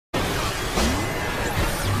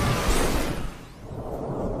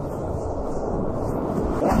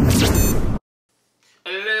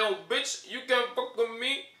bitch, you can fuck with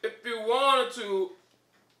me if you wanted to.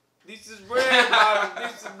 This is red bottom,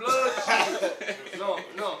 this is blood.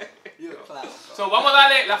 No. So vamos a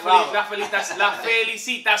darle las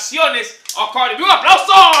felicitaciones a Cardi B. ¡Un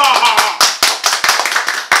aplauso!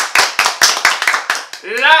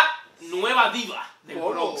 La nueva diva del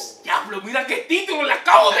Bronx. Diablo, mira qué título le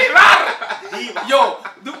acabo de dar. Diva.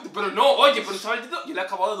 Pero no, oye, pero ¿sabes el título? Yo le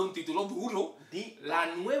acabo de dar un título duro. La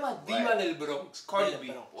nueva diva del Bronx. Cardi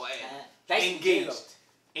B.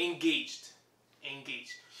 Engaged.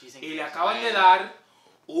 Y le acaban de dar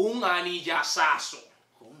un anillazazo.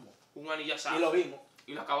 ¿Cómo? Un anillazazo. Y lo vimos.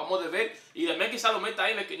 Y lo acabamos de ver. Y también quizá lo meta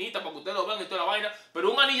ahí en la esquinita para que ustedes lo vean y toda la vaina.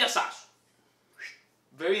 Pero un anillazazo.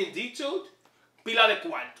 Very detailed. Pila de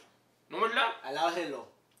cuarto. ¿No es verdad? Al lado del reloj.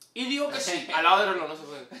 Y dijo que sí. Al lado del reloj, no se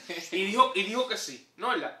puede. Y dijo que sí.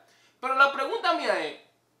 ¿No es verdad? Pero la pregunta mía es,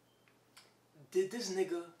 did this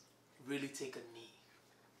nigga really take a knee?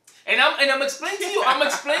 And I'm explaining to you. I'm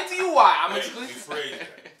explaining to you why.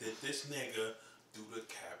 Did this nigga do the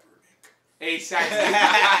Kaepernick? Exactly.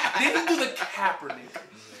 Did he do the Kaepernick?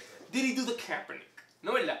 Did he do the Kaepernick?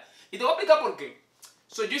 ¿No es verdad? Y te voy a explicar por qué.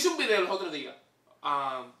 So, yo hice un video los otros días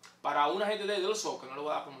para una gente de los Oscuro, no le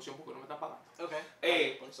voy a dar promoción porque no me están pagando. Okay.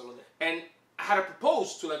 And I had to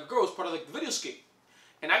propose to like a girl as part of like the video skit.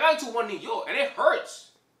 And I got into one knee, and it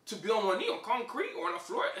hurts to be on one knee on concrete or on the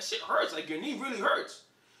floor. That shit hurts. Like your knee really hurts.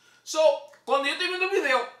 So, cuando yo estoy viendo el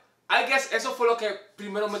video, I guess eso fue lo que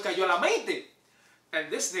primero me cayó a la mente.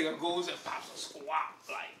 And this nigga goes and pops a squat,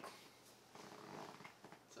 like.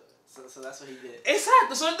 So that's what he did.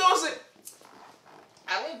 Exacto. So entonces,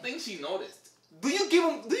 I don't think she noticed. do you give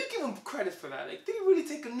him credit for that? Like, did he really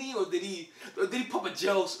take a knee, or did he pop a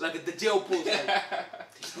jail, like the jail pose?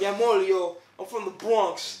 Like, mi amor, yo, I'm from the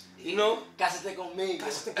Bronx, you know? Cásate conmigo.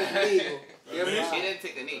 You know what I mean? She didn't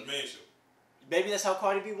take a knee. Maybe that's how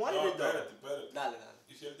Cardi B wanted it, though. Espérate. Dale.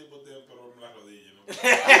 ¿Y si el tipo tiene un problema en la rodilla, no?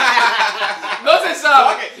 No se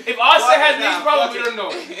sabe. If Offset has these problems, we don't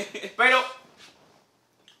know. Pero,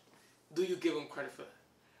 do you give him credit for that?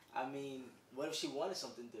 I mean, what if she wanted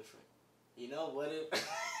something different? You know, what if...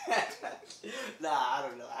 Nah, I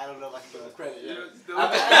don't know. I don't know if I can give her credit.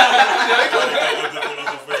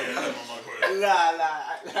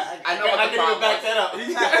 I know what the problem back that up.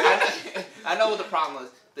 I know what the problem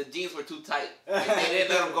was. The jeans were too tight. They didn't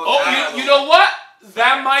let him go down. You know what?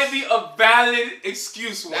 That might be a valid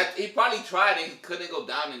excuse. He probably tried and he couldn't go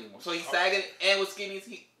down anymore. So he's sagging and with skinnies.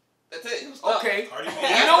 That's it. He was stuck. Okay.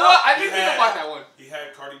 You know what? I didn't think about that one. He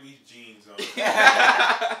had Cardi B's jeans on.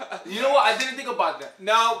 You know what? I didn't think about that.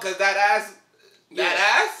 No, because that ass.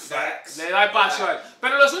 Facts. Le da el paso a él.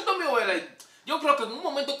 Pero el asunto mío es, like, yo creo que en un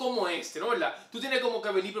momento como este, ¿no verdad? Tú tienes como que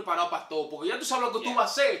venir preparado para todo, porque ya tú sabes lo que tú vas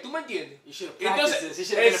a hacer, ¿tú me entiendes? Entonces,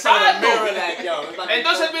 exacto.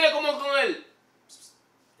 Entonces él viene como con él.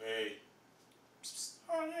 Hey.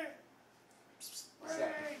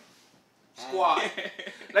 Squad.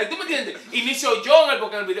 Like, ¿tú me entiendes? Y ni se oyó en él,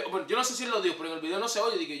 porque en el video, bueno, yo no sé si él lo dijo, pero en el video no se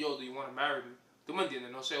oye. Dije yo, do you want to marry me? ¿Tú me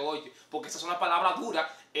entiendes? No se oye, porque esas son las palabras duras.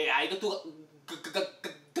 Ahí que tú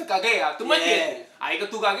cagueas, ¿tú me entiendes? Ahí que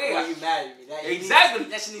tú cagueas. Exactly.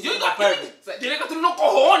 Tienes que tener unos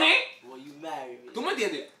cojones. ¿Tú me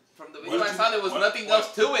entiendes? From the video I saw, there was nothing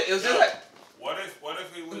else to it. It was just like. What if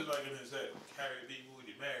it was like in his head? Carry me, would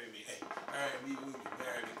you marry me? Hey, marry me, would you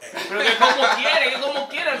marry me? Hey. Pero que como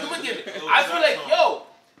quiera, ¿tú me entiendes? I feel like, yo,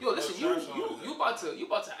 listen, you about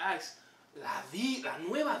to ask la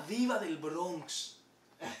nueva diva del Bronx.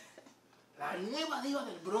 La nueva diva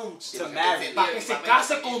del Bronx. Para que se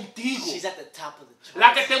case contigo. She's at the top of the chart.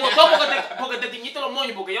 La que te votó porque te tiñiste los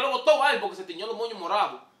moños, porque ella lo votó a él porque se tiñó los moños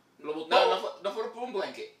morados. Lo votó. No fue por un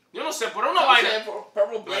blanket. Yo no sé, por una vaina.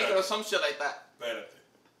 Purple blanket or some shit like that. Espérate.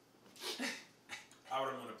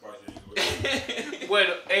 Ábreme una página.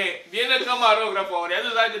 Bueno, viene el camarógrafo ahora. Ya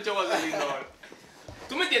tú sabes que el show va a ser lindo ahora.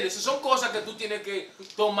 ¿Tú me entiendes? Son cosas que tú tienes que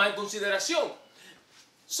tomar en consideración.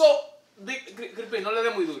 So, Crispin, no le dé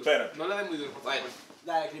muy duro. Espérate. No le dé muy duro, por favor.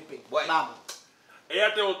 Dale, Crispin. Bueno. Vamos.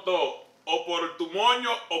 Ella te votó o por tu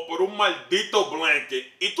moño o por un maldito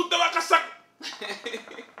blanket. Y tú te vas a casar.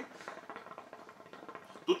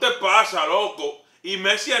 Tú te pasas, loco. Y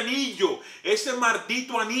me ese anillo, ese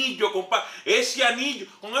maldito anillo, compadre. Ese anillo.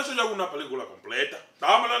 Con eso yo hago una película completa.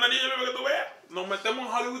 Dame el anillo para que tú veas. Nos metemos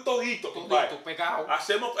en Hollywood todito, compadre. Todito, pegado.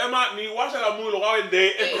 Hacemos, es más, ni igual se la muy lo va a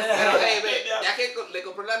vender. Pero, ya que le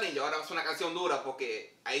compré el anillo, ahora es una canción dura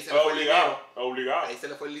porque ahí se le fue el dinero. Obligado. Ahí se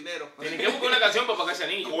le fue el dinero. Tienen que buscar una canción para pagar ese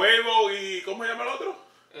anillo. Cuevo y... ¿Cómo se llama el otro?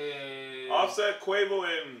 Eh... Offset, Cuevo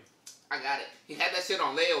en... I got it. He had that shit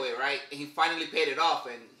on layaway, right? And he finally paid it off,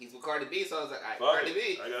 and he's with Cardi B, so I was like, alright, Fuck Cardi it.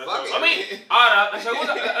 B. I got Fuck it. it. I mean, ahora, la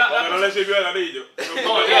segunda... Porque no le sirvió el anillo.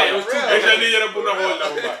 No, yeah, it was too Ese bad. anillo era por una gorda,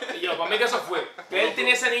 compadre. Yo, para mí que eso fue. Que él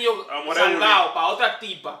tenía ese anillo Amor, salgado para otra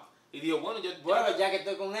tipa. Y dijo, bueno, yo voy a... Bueno, ya que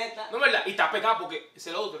estoy con esta. No, ¿verdad? Y está pegado porque es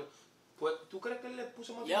el otro. Pues, ¿tú crees que él le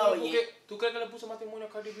puso matrimonio? ¿Tú crees que le puso matrimonio a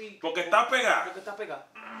Cardi B? Porque está pegada. Porque está pegado.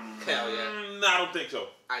 Hell yeah. No, I don't think so.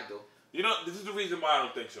 I do. You know, this is the reason why I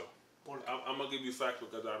don't think so. ¿Por qué? I'm gonna give you facts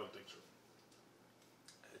because I don't think so.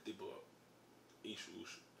 Tipo,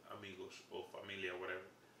 issues, amigos o familia, whatever.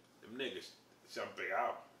 Them niggas se han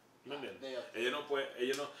pegado. ¿Me entiendes? Ellos no pueden,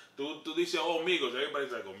 tú dices, oh, amigos,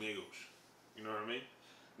 everybody's like, amigos. You know what I mean?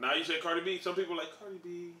 Now you say Cardi B, some people like Cardi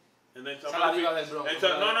B. And then some other people,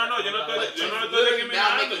 no, yo no estoy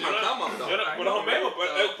discriminando. Por eso mismo,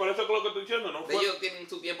 por eso es lo que estoy diciendo, no fue. Ellos tienen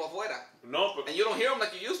su tiempo afuera. No, And you don't hear them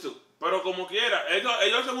like you used to. pero como quiera, ellos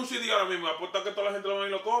hacen un CD ahora mismo, apuesta que toda la gente lo van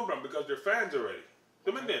y lo compran, because they're fans already.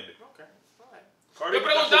 ¿Tú me entiendes? Okay. Cardi Estoy B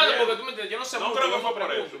preguntando está porque tú me entiendes, yo no sé No mucho, creo que yo fue no por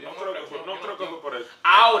pregunto, eso. yo No creo que fue por eso.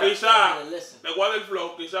 Ahora, Quizá, Listen. de Guad del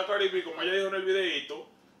Flow, quizá Cardi B, como ella dijo en el videíto,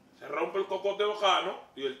 se rompe el cocote bajano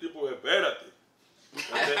y el tipo dice, espérate.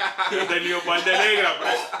 Yo tenía un par de negras,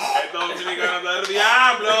 pero esta dominicana está del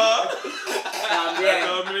diablo. También.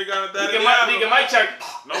 Esta dominicana está del Dije diablo. Mike Check.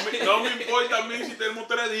 No me importa a mí si tenemos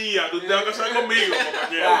 3 días, tú te vas a casar conmigo,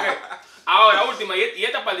 compañero. Ahora, última, y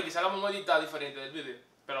esta parte quizá la vamos a editar diferente del video,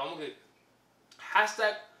 pero vamos a ver.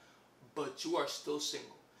 Hashtag, but you are still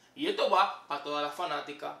single. Y esto va para todas las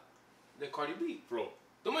fanáticas de Cardi B. Flow.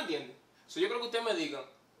 ¿Tú me entiendes? So, yo creo que ustedes me digan,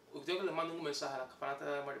 ustedes que le manden un mensaje a las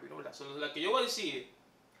fanáticas de Cardi B, ¿no? ¿Verdad? So, la que yo voy a decir es,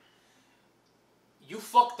 you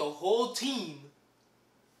fucked the whole team,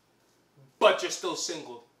 but you're still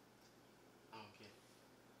single.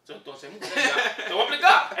 So, entonces, mujeres ya, te voy a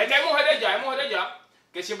explicar, es que hay mujeres ya,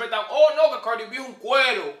 que siempre están, oh no, que Cardi B es un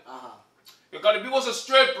cuero, que Cardi B was a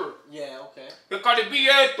stripper, Yeah, okay. que Cardi B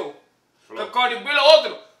esto, Flow. que Cardi B lo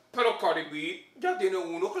otro, pero Cardi B ya tiene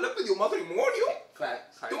uno que le pidió matrimonio.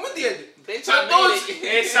 Facts. ¿Tú me entiendes? Bitch, So, I made entonces, it.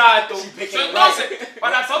 exacto. She picking So, it entonces,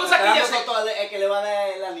 para todas aquellas... El que le va a dar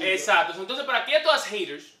el anillo. Exacto. So, entonces, para aquellas todas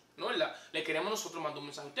haters, ¿no verdad? Le queremos nosotros mandar un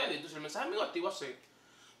mensaje a ustedes. Entonces, el mensaje mío a ti va a ser,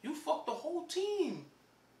 you fucked the whole team,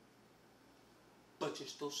 but you're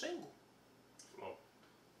still single. Flow.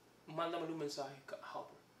 Mándamele un mensaje,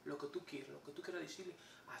 Hopper. Lo que tú quieras decirle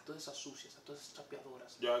a todas esas sucias, a todas esas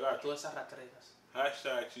chapeadoras, Yo, I a got you. todas esas ratreras.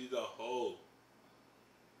 Hashtag she's a hoe,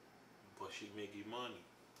 but she making money.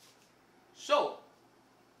 So,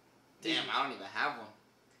 Damn, I don't even have one.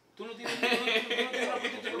 tú no tienes una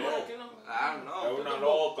prostituta que no. I don't know. Es una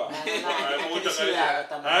loca. Hay muchas que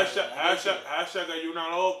dicen, hashtag hay una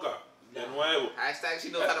loca. De nuevo. Hashtag she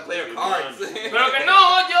knows how to play her cards. Pero que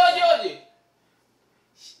no, oye.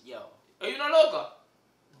 Yo, Hay una loca.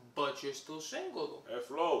 But you're still single, though. Es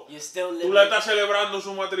Flow. you still Tú living. le estás celebrando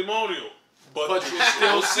su matrimonio. But you're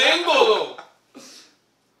still single, though.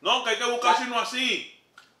 No, que hay que buscarse uno así.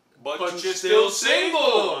 But you're still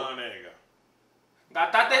single. Ah, nega.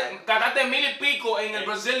 Gastaste 1000 y pico en el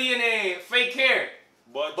Brazilian fake hair.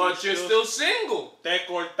 But you're still single. Te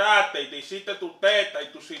cortaste y te hiciste tu teta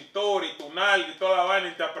y tu cintura y tu nalga y toda la vaina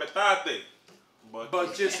y te apretaste. But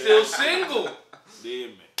you're still single.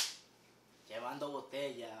 Dime. Llevando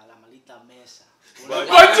botella a la maldita mesa. But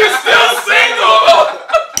you're still single.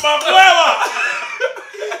 ¡Más hueva!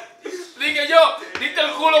 Dije yo, diste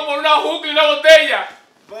el culo por una juca y una botella.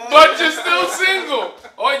 But you're still single.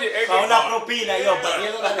 Oye, es Para que... una propina, yo,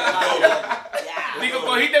 perdiendo la demanda. Digo,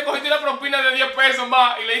 cogiste una propina de 10 pesos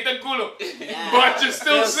más y le diste el culo. But you're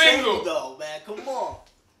still single. Though, man, come on.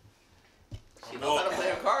 She knows how to play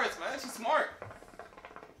her cards, man. She's smart.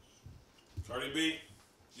 Cardi B,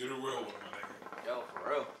 you're the real one, my nigga. Yo, for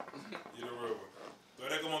real. You're the real one. Tú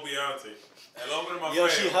eres como Beyoncé. El hombre más Yo,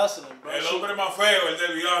 she feo. hustling, bro. El hombre más feo, el de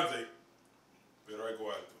Beyoncé. Pero hay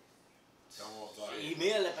cuarto. Estamos Y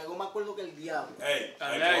mira, le pegó más cuerdo que el diablo. Hey,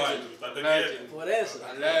 hay Allegedly. cuarto. Estate Allegedly. quieto. Por eso.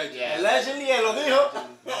 Allegedly. Allegedly, él lo dijo.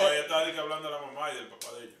 No, ella estaba de que hablando de la mamá y del papá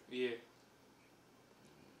de ella. Yeah.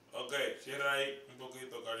 Ok, cierra ahí un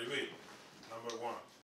poquito, Cardi B. Number 1.